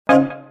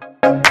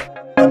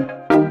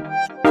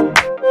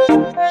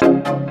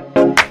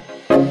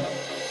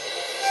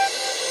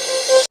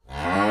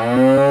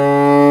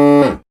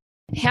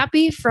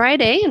Happy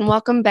Friday and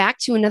welcome back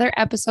to another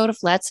episode of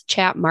Let's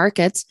Chat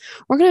Markets.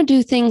 We're going to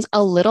do things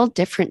a little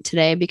different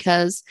today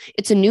because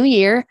it's a new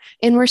year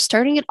and we're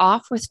starting it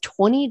off with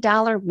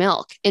 $20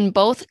 milk in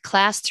both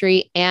Class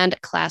 3 and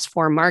Class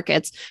 4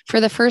 markets for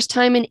the first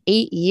time in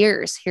 8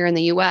 years here in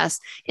the US,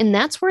 and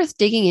that's worth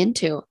digging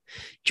into.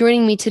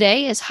 Joining me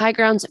today is High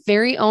Ground's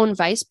very own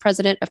Vice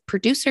President of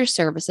Producer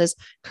Services,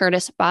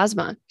 Curtis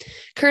Bosma.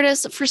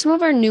 Curtis, for some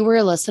of our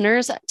newer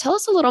listeners, tell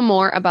us a little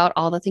more about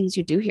all the things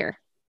you do here.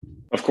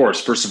 Of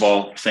course. First of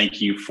all,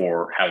 thank you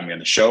for having me on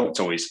the show. It's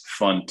always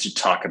fun to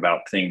talk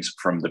about things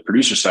from the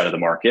producer side of the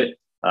market,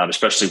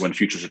 especially when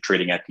futures are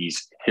trading at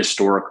these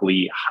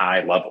historically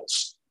high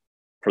levels.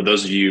 For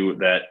those of you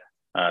that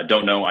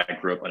don't know, I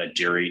grew up on a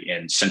dairy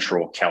in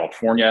Central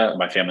California.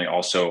 My family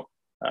also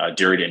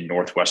dairied in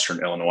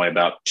Northwestern Illinois,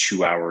 about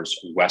 2 hours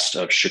west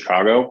of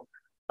Chicago.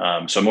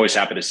 So I'm always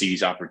happy to see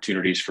these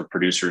opportunities for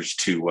producers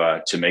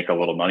to make a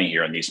little money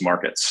here in these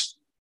markets.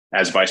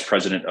 As Vice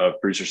President of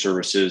Producer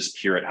Services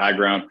here at High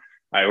Ground,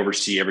 I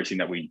oversee everything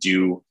that we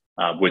do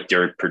with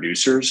dairy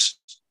producers.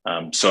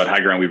 So at High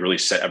Ground, we really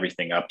set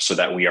everything up so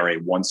that we are a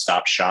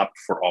one-stop shop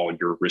for all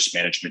your risk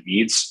management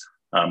needs.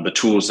 The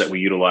tools that we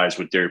utilize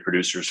with dairy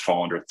producers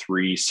fall under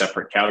three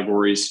separate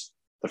categories.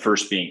 The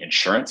first being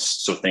insurance,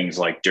 so things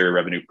like dairy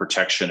revenue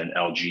protection and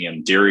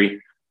LGM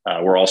dairy.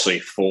 We're also a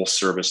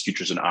full-service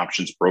futures and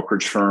options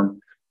brokerage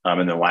firm.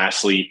 And then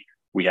lastly,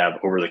 we have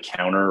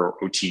over-the-counter or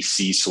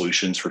OTC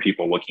solutions for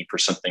people looking for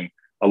something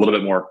a little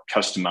bit more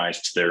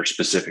customized to their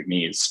specific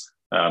needs.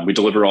 We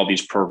deliver all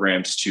these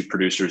programs to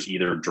producers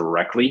either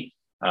directly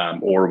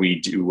or we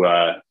do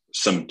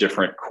some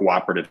different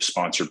cooperative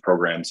sponsored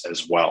programs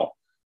as well.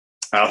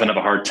 I often have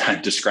a hard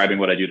time describing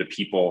what I do to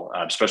people,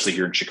 especially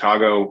here in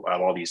Chicago. I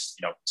have all these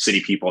city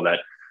people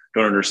that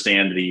don't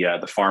understand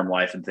the farm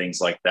life and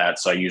things like that.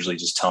 So I usually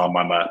just tell them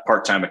I'm a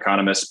part-time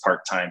economist,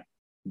 part-time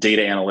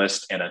data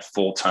analyst, and a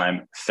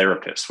full-time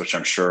therapist, which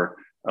I'm sure,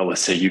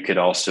 Alyssa, you could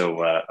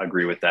also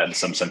agree with that in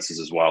some senses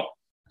as well.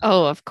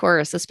 Oh, of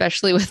course,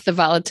 especially with the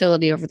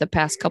volatility over the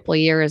past couple of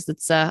years.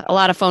 It's a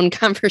lot of phone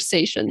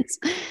conversations.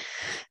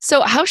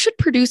 So how should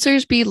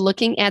producers be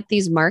looking at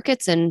these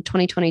markets in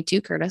 2022,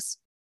 Curtis?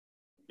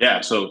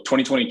 Yeah, so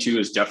 2022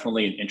 is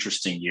definitely an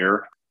interesting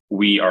year.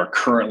 We are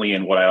currently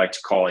in what I like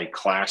to call a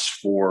Class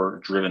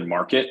 4 driven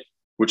market,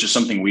 which is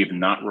something we've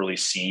not really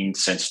seen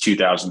since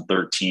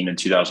 2013 and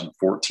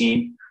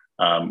 2014.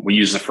 We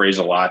use the phrase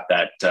a lot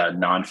that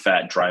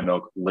non-fat dry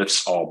milk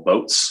lifts all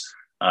boats.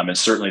 And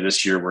certainly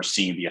this year, we're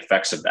seeing the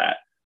effects of that.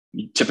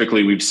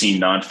 Typically, we've seen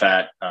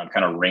non-fat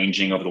kind of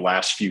ranging over the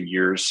last few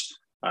years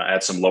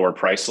at some lower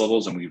price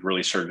levels, and we've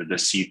really started to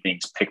see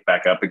things pick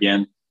back up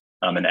again.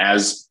 And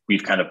as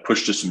we've kind of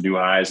pushed to some new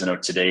highs, I know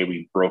today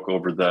we broke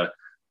over the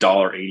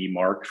 $1.80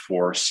 mark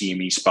for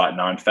CME spot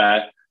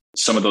non-fat.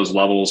 Some of those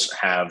levels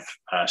have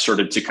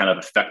started to kind of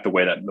affect the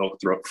way that milk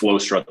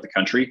flows throughout the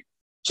country.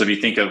 So if you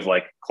think of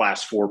like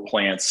Class 4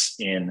 plants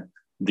in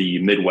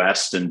the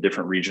Midwest and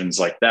different regions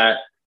like that,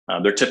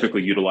 they're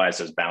typically utilized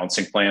as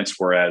balancing plants,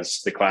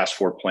 whereas the Class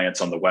 4 plants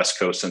on the West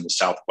Coast and the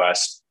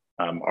Southwest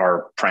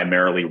are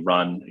primarily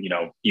run,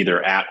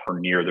 either at or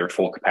near their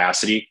full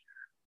capacity.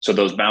 So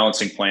those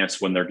balancing plants,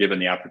 when they're given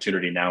the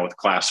opportunity now with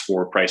Class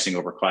 4 pricing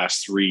over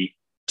Class 3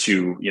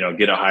 to,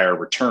 get a higher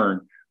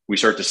return, we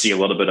start to see a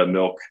little bit of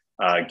milk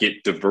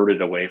get diverted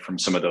away from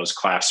some of those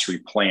Class 3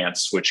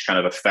 plants, which kind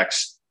of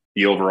affects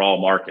the overall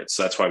market.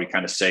 So that's why we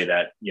kind of say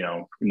that,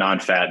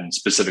 non-fat and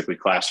specifically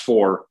Class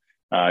 4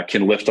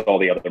 can lift all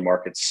the other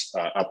markets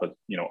up,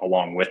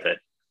 along with it.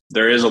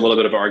 There is a little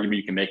bit of argument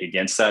you can make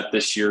against that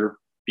this year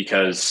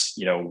because,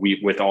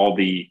 with all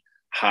the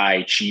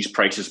high cheese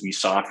prices we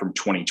saw from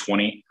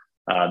 2020,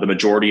 the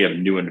majority of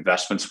new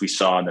investments we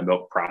saw on the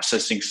milk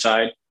processing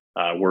side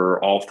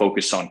were all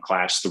focused on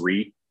Class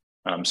 3.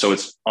 So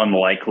it's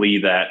unlikely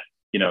that,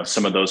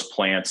 some of those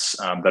plants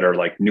that are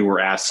like newer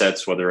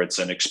assets, whether it's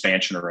an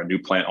expansion or a new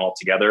plant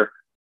altogether,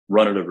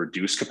 run at a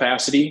reduced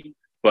capacity.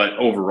 But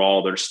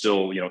overall, there's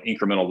still,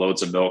 incremental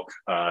loads of milk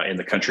in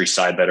the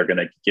countryside that are going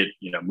to get,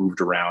 moved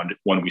around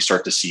when we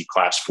start to see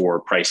Class 4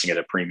 pricing at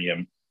a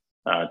premium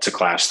to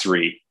Class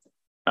 3.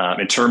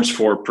 In terms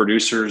for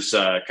producers,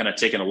 kind of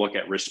taking a look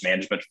at risk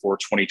management for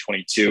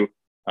 2022,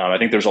 I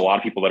think there's a lot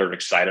of people that are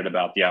excited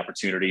about the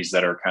opportunities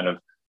that are kind of,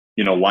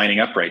 lining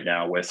up right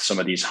now with some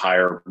of these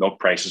higher milk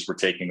prices we're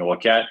taking a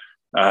look at.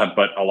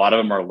 But a lot of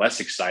them are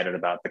less excited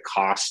about the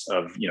cost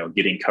of,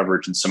 getting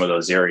coverage in some of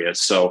those areas.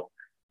 So,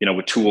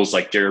 with tools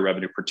like dairy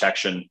revenue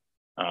protection,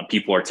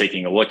 people are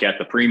taking a look at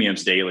the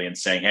premiums daily and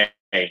saying,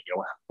 hey,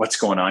 what's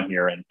going on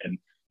here?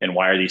 And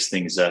why are these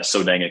things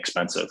so dang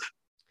expensive?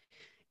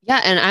 Yeah,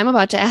 and I'm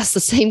about to ask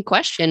the same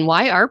question.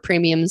 Why are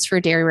premiums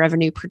for dairy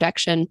revenue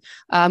protection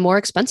more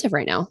expensive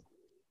right now?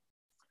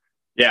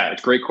 Yeah,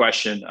 it's a great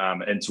question.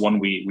 And it's one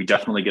we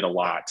definitely get a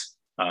lot.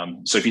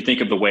 So if you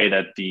think of the way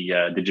that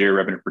the dairy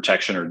revenue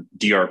protection or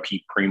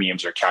DRP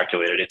premiums are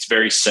calculated, it's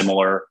very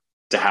similar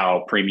to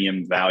how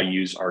premium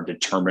values are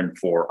determined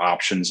for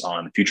options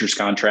on futures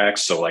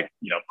contracts. So like,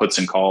 puts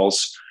and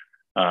calls.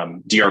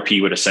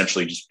 DRP would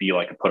essentially just be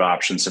like a put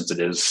option since it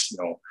is,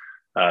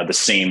 the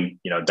same,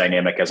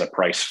 dynamic as a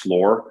price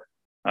floor.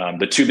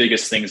 The two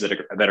biggest things that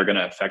are going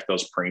to affect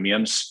those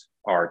premiums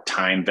are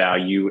time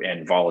value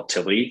and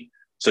volatility.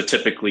 So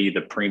typically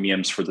the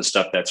premiums for the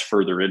stuff that's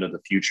further into the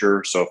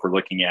future. So if we're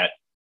looking at,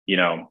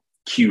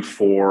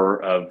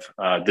 Q4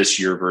 of this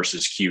year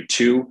versus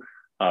Q2,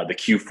 the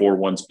Q4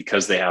 ones,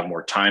 because they have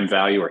more time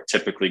value, are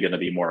typically going to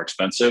be more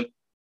expensive.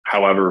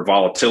 However,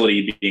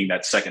 volatility being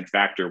that second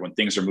factor, when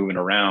things are moving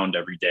around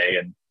every day,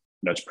 and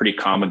it's pretty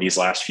common these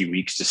last few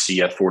weeks to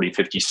see a 40,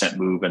 50 cent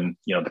move in,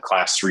 the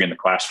class 3 and the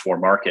class 4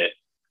 market.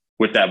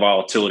 With that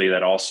volatility,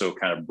 that also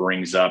kind of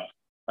brings up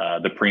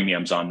the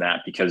premiums on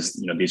that, because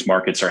these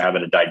markets are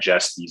having to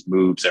digest these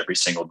moves every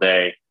single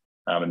day,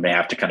 and they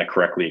have to kind of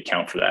correctly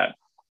account for that.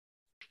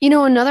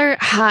 Another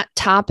hot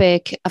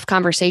topic of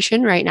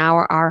conversation right now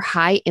are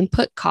high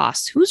input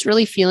costs. Who's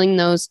really feeling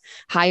those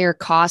higher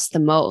costs the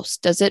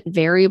most? Does it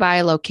vary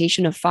by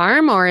location of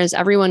farm, or is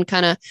everyone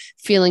kind of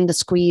feeling the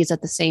squeeze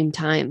at the same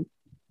time?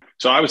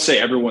 So I would say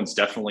everyone's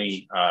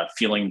definitely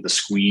feeling the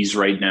squeeze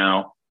right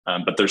now,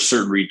 but there's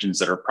certain regions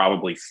that are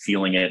probably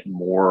feeling it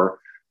more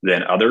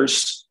than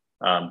others.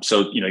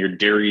 So your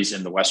dairies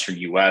in the Western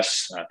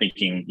U.S.,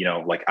 thinking,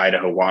 like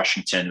Idaho,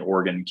 Washington,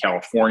 Oregon,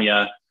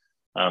 California,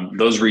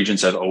 those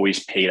regions have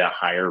always paid a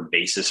higher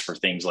basis for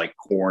things like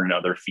corn and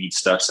other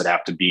feedstuffs that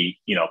have to be,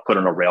 put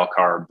on a rail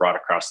car and brought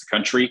across the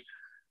country.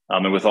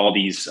 And with all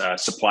these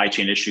supply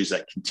chain issues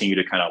that continue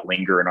to kind of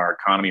linger in our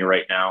economy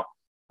right now,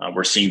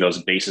 we're seeing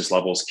those basis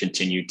levels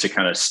continue to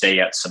kind of stay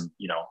at some,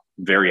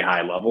 very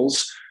high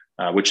levels,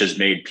 which has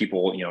made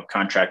people,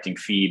 contracting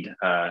feed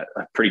a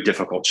pretty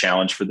difficult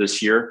challenge for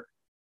this year.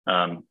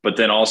 But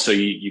then also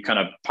you kind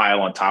of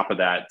pile on top of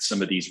that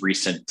some of these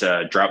recent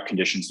drought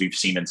conditions we've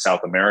seen in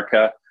South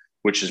America,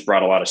 which has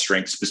brought a lot of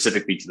strength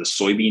specifically to the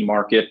soybean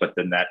market. But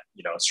then that,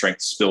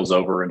 strength spills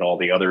over into all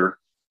the other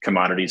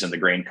commodities in the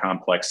grain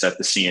complex at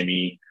the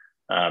CME.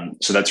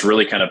 So that's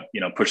really kind of,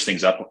 pushed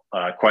things up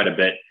quite a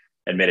bit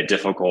and made it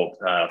difficult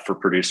for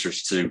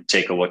producers to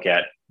take a look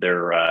at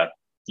their,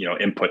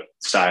 input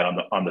side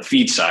on the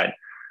feed side.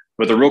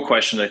 But the real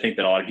question I think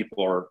that a lot of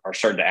people are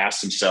starting to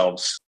ask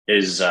themselves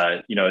is,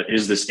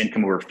 is this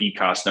income over feed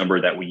cost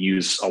number that we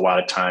use a lot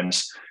of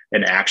times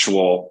an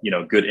actual,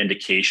 good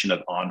indication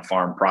of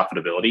on-farm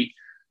profitability?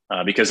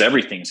 Because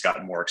everything's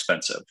gotten more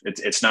expensive.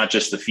 It's not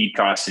just the feed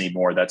costs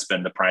anymore. That's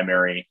been the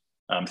primary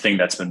thing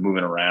that's been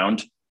moving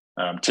around.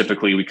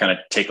 Typically, we kind of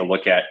take a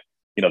look at,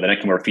 the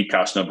income over feed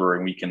cost number,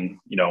 and we can,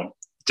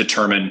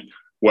 determine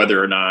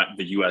whether or not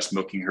the U.S.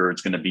 milking herd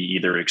is going to be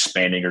either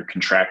expanding or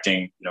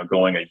contracting,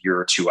 going a year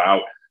or two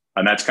out.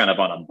 And that's kind of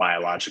on a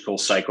biological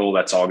cycle.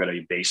 That's all going to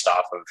be based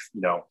off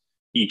of,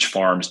 each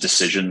farm's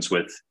decisions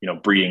with,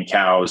 breeding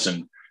cows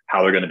and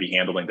how they're going to be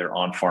handling their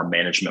on-farm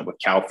management with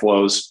cow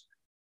flows.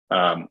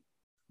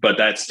 But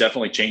that's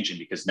definitely changing,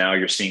 because now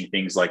you're seeing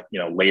things like,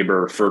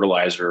 labor,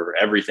 fertilizer,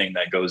 everything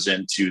that goes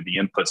into the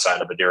input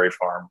side of a dairy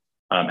farm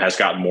has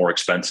gotten more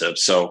expensive.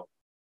 So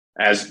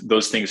as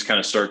those things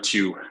kind of start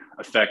to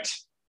affect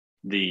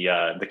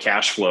the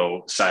cash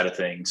flow side of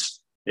things,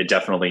 it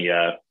definitely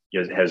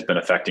has been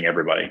affecting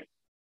everybody.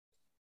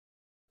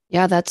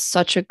 Yeah, that's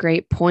such a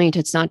great point.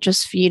 It's not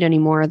just feed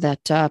anymore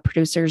that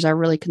producers are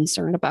really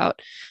concerned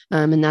about.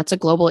 And that's a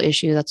global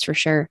issue, that's for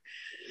sure.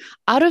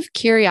 Out of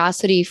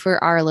curiosity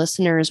for our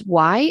listeners,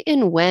 why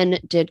and when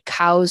did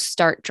cows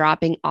start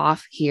dropping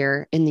off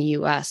here in the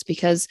US?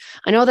 Because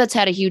I know that's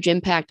had a huge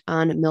impact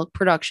on milk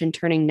production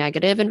turning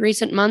negative in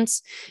recent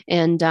months.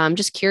 And I'm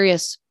just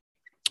curious,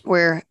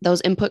 where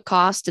those input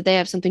costs, did they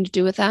have something to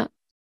do with that?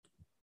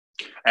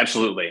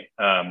 Absolutely.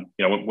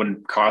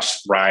 When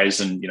costs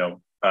rise and,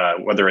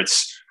 whether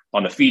it's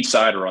on the feed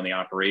side or on the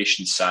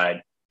operations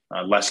side,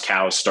 less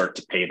cows start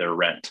to pay their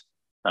rent.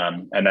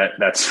 And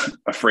that's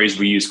a phrase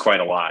we use quite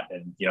a lot.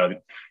 And,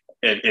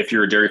 if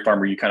you're a dairy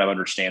farmer, you kind of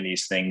understand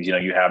these things.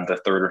 You have the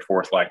third or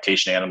fourth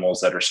lactation animals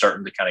that are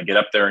starting to kind of get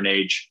up there in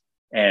age.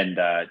 And,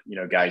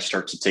 guys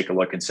start to take a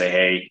look and say,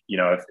 hey,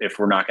 if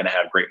we're not going to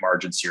have great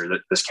margins here,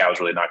 this cow's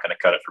really not going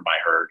to cut it for my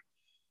herd.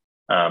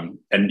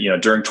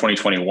 And during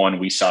 2021,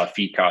 we saw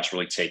feed costs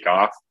really take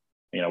off.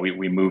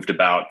 We moved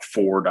about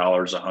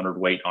 $4 a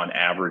hundredweight on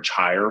average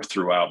higher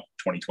throughout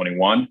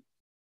 2021.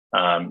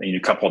 And you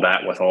couple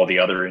that with all the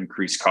other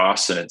increased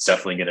costs, and it's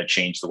definitely going to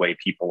change the way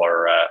people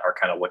are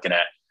kind of looking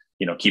at,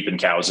 keeping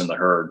cows in the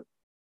herd.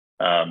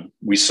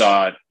 We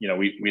saw,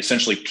 we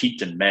essentially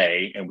peaked in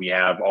May, and we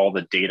have all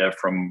the data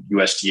from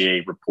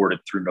USDA reported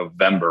through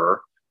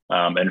November.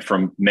 And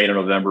from May to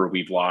November,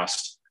 we've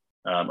lost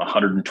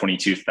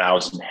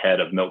 122,000 head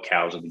of milk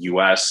cows in the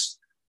US,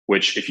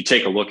 which if you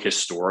take a look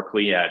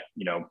historically at,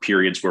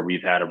 periods where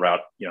we've had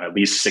about, at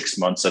least 6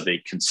 months of a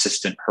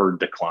consistent herd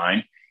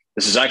decline,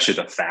 this is actually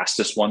the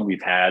fastest one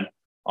we've had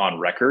on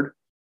record.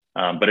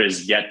 But it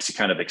is yet to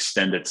kind of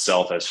extend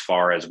itself as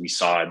far as we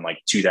saw in like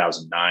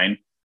 2009,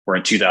 where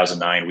in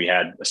 2009, we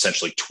had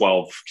essentially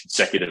 12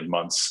 consecutive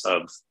months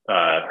of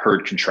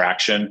herd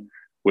contraction,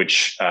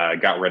 which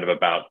got rid of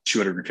about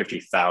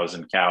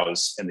 250,000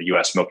 cows in the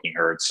US milking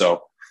herd.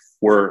 So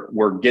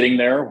we're getting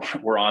there.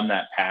 We're on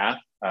that path.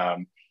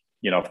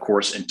 Of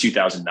course, in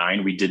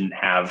 2009, we didn't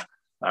have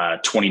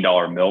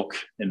 $20 milk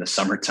in the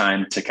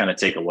summertime to kind of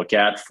take a look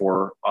at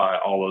for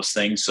all those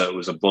things. So it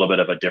was a little bit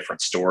of a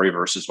different story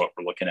versus what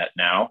we're looking at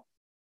now.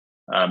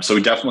 So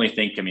we definitely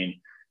think,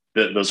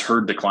 those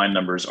herd decline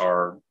numbers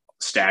are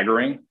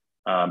staggering,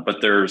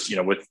 but there's,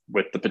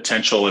 with the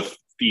potential, if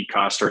feed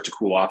costs start to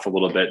cool off a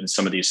little bit and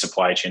some of these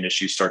supply chain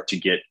issues start to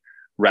get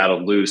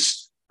rattled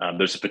loose,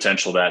 there's a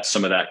potential that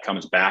some of that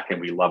comes back and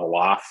we level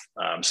off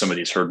some of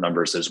these herd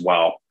numbers as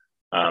well.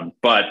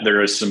 But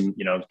there is some,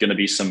 going to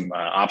be some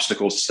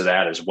obstacles to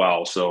that as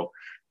well. So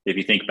if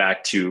you think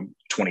back to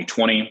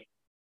 2020,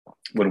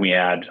 when we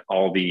had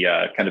all the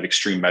kind of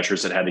extreme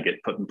measures that had to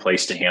get put in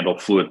place to handle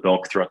fluid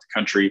milk throughout the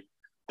country,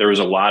 there was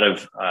a lot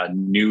of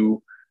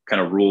new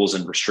kind of rules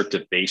and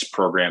restrictive base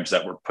programs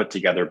that were put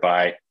together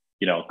by,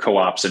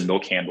 co-ops and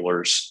milk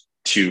handlers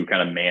to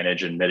kind of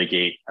manage and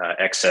mitigate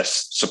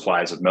excess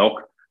supplies of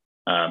milk.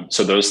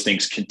 So those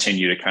things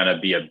continue to kind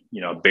of be a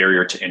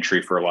barrier to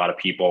entry for a lot of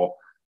people.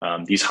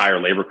 These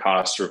higher labor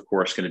costs are, of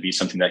course, going to be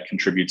something that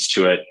contributes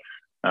to it.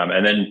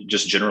 And then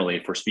just generally,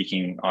 if we're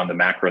speaking on the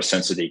macro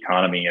sense of the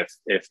economy,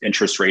 if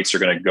interest rates are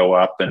going to go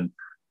up and,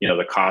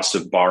 the cost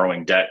of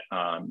borrowing debt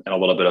and a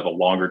little bit of a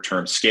longer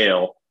term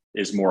scale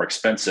is more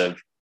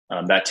expensive,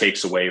 that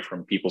takes away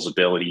from people's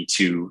ability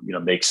to,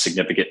 make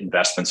significant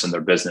investments in their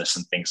business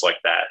and things like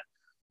that.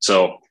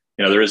 So,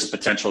 there is a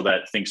potential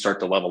that things start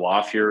to level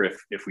off here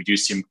if we do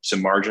see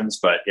some margins,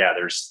 but yeah,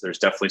 there's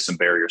definitely some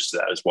barriers to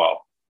that as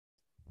well.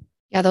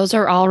 Yeah, those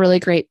are all really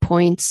great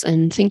points.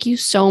 And thank you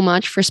so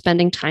much for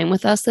spending time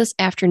with us this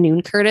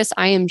afternoon, Curtis.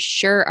 I am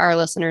sure our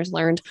listeners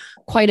learned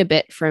quite a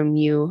bit from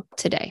you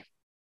today.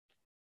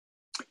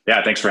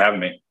 Yeah, thanks for having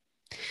me.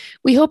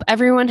 We hope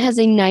everyone has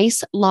a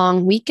nice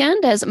long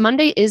weekend, as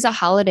Monday is a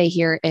holiday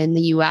here in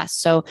the US.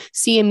 So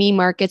CME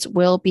markets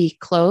will be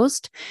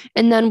closed.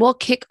 And then we'll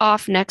kick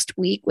off next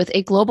week with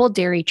a global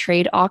dairy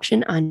trade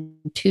auction on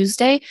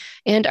Tuesday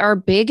and our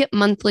big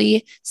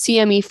monthly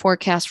CME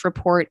forecast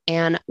report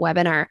and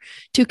webinar.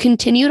 To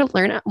continue to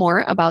learn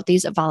more about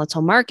these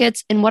volatile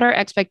markets and what our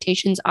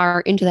expectations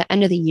are into the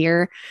end of the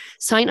year,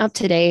 sign up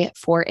today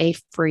for a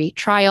free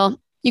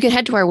trial. You can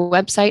head to our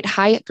website,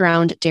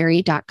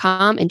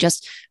 highgrounddairy.com, and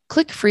just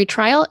click free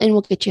trial and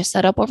we'll get you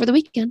set up over the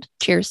weekend.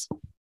 Cheers.